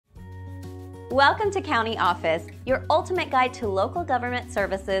Welcome to County Office, your ultimate guide to local government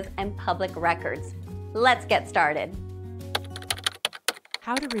services and public records. Let's get started.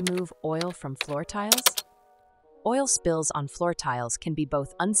 How to remove oil from floor tiles? Oil spills on floor tiles can be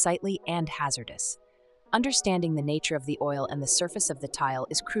both unsightly and hazardous. Understanding the nature of the oil and the surface of the tile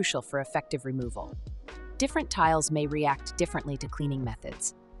is crucial for effective removal. Different tiles may react differently to cleaning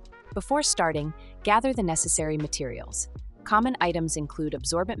methods. Before starting, gather the necessary materials. Common items include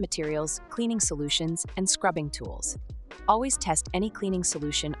absorbent materials, cleaning solutions, and scrubbing tools. Always test any cleaning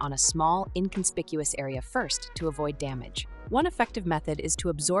solution on a small, inconspicuous area first to avoid damage. One effective method is to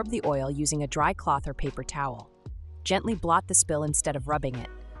absorb the oil using a dry cloth or paper towel. Gently blot the spill instead of rubbing it.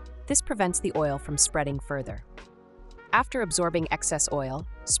 This prevents the oil from spreading further. After absorbing excess oil,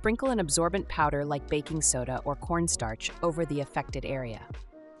 sprinkle an absorbent powder like baking soda or cornstarch over the affected area.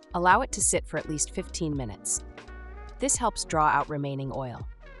 Allow it to sit for at least 15 minutes. This helps draw out remaining oil.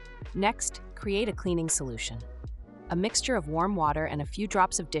 Next, create a cleaning solution. A mixture of warm water and a few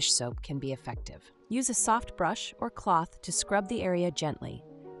drops of dish soap can be effective. Use a soft brush or cloth to scrub the area gently.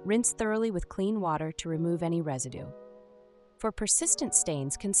 Rinse thoroughly with clean water to remove any residue. For persistent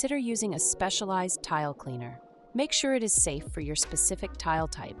stains, consider using a specialized tile cleaner. Make sure it is safe for your specific tile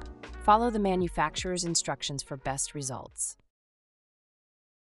type. Follow the manufacturer's instructions for best results.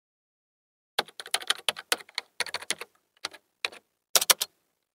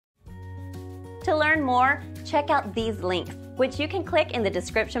 To learn more, check out these links, which you can click in the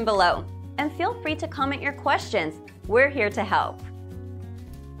description below. And feel free to comment your questions. We're here to help.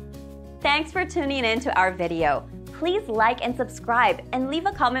 Thanks for tuning in to our video. Please like and subscribe and leave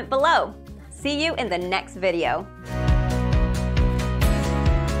a comment below. See you in the next video.